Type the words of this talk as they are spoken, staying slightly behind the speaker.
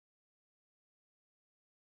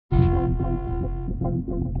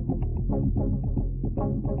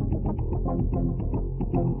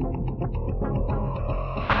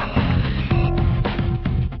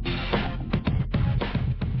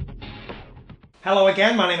Hello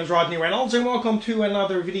again, my name is Rodney Reynolds and welcome to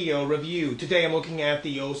another video review. Today I'm looking at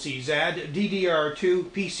the OCZ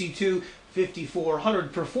DDR2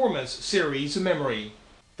 PC2-5400 Performance Series memory.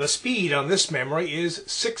 The speed on this memory is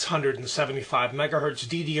 675 MHz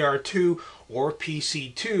DDR2 or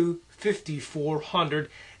PC2-5400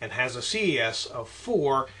 and has a CES of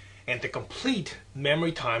 4 and the complete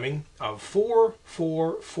memory timing of 4,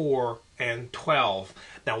 4, 4, and 12.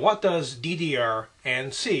 Now what does DDR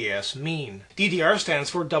and CES mean? DDR stands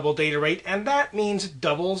for double data rate, and that means it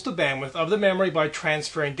doubles the bandwidth of the memory by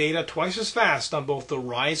transferring data twice as fast on both the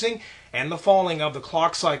rising and the falling of the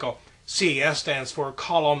clock cycle. CES stands for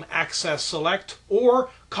column access select or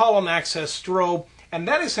column access strobe, and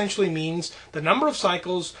that essentially means the number of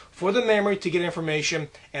cycles for the memory to get information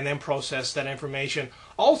and then process that information.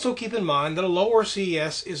 Also keep in mind that a lower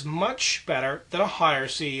CES is much better than a higher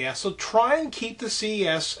CES, so try and keep the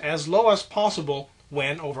CES as low as possible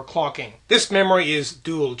when overclocking. This memory is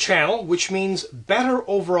dual channel, which means better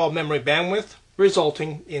overall memory bandwidth,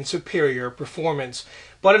 resulting in superior performance.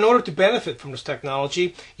 But in order to benefit from this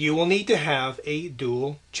technology, you will need to have a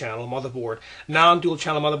dual channel motherboard. Non-dual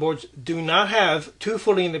channel motherboards do not have two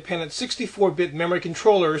fully independent 64-bit memory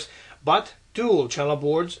controllers, but dual channel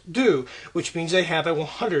boards do, which means they have a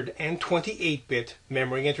 128-bit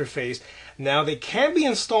memory interface. Now they can be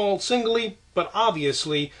installed singly, but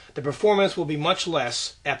obviously the performance will be much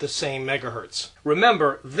less at the same megahertz.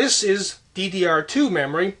 Remember, this is DDR2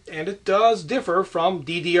 memory, and it does differ from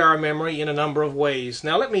DDR memory in a number of ways.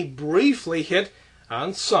 Now let me briefly hit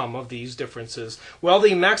on some of these differences. Well,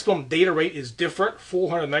 the maximum data rate is different,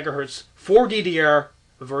 400 megahertz for DDR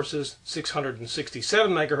versus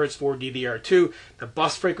 667 megahertz for DDR2. The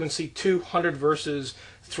bus frequency 200 versus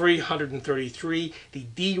 333.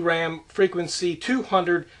 The DRAM frequency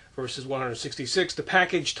 200 versus 166. The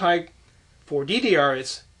package type for DDR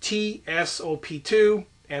it's TSOP2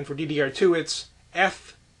 and for DDR2 it's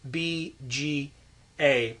FBGA.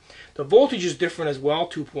 The voltage is different as well,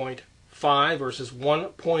 2.5 versus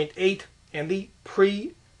 1.8, and the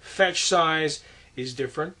pre-fetch size is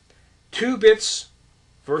different, 2 bits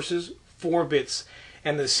versus 4 bits.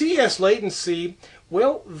 And the CS latency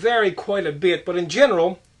will vary quite a bit, but in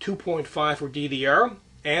general 2.5 for DDR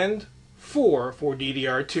and 4 for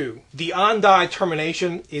DDR2. The on-die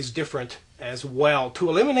termination is different as well. To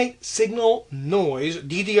eliminate signal noise,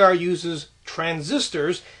 DDR uses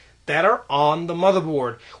transistors that are on the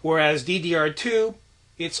motherboard, whereas DDR2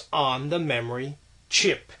 it's on the memory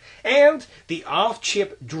chip. And the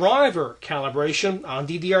off-chip driver calibration on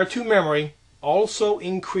DDR2 memory also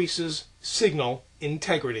increases signal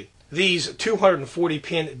integrity. These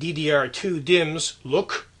 240-pin DDR2 DIMMs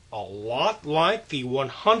look a lot like the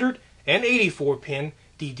 184-pin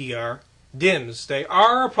DDR DIMMs. They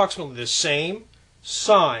are approximately the same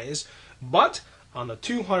size, but on the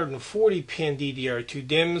 240-pin DDR2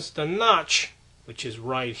 DIMMs, the notch, which is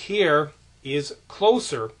right here, is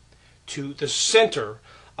closer to the center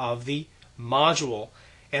of the module.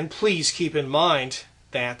 And please keep in mind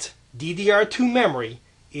that DDR2 memory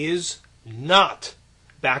is not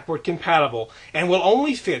backward compatible and will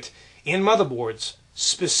only fit in motherboards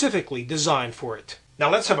specifically designed for it. Now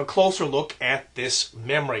let's have a closer look at this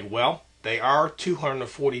memory. Well, they are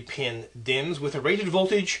 240-pin DIMMs with a rated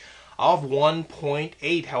voltage of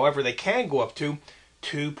 1.8. However, they can go up to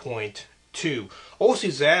 2.2.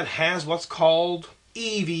 OCZ has what's called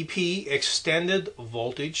EVP, Extended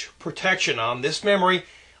Voltage Protection, on this memory,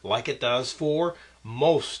 like it does for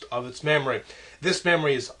most of its memory. This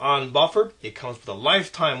memory is unbuffered, it comes with a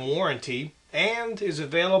lifetime warranty, and is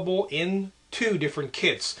available in two different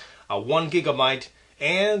kits, a 1 GB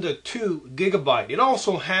and a 2 GB. It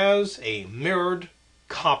also has a mirrored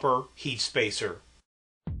copper heat spacer.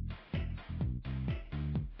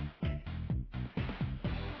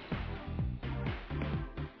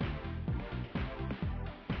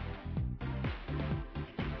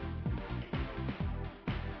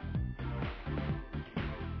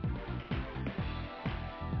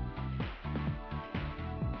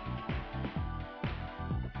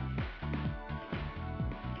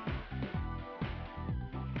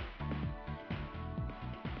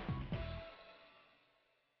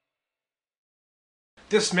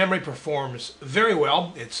 This memory performs very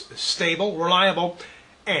well. It's stable, reliable,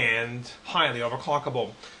 and highly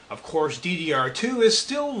overclockable. Of course, DDR2 is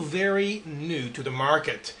still very new to the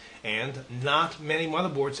market, and not many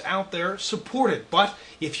motherboards out there support it. But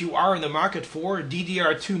if you are in the market for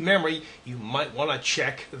DDR2 memory, you might want to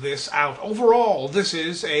check this out. Overall, this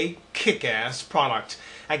is a kick-ass product.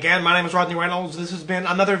 Again, my name is Rodney Reynolds. This has been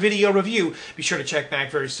another video review. Be sure to check back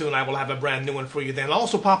very soon. I will have a brand new one for you then.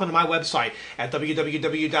 Also pop into my website at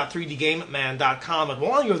www.3dgameman.com. And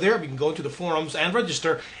while you're there, you can go to the forums and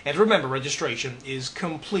register. And remember, registration is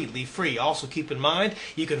completely free. Also keep in mind,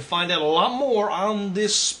 you can find out a lot more on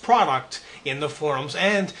this product in the forums.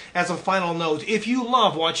 And as a final note, if you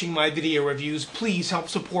love watching my video reviews, please help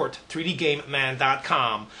support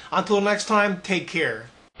 3dgameman.com. Until next time, take care.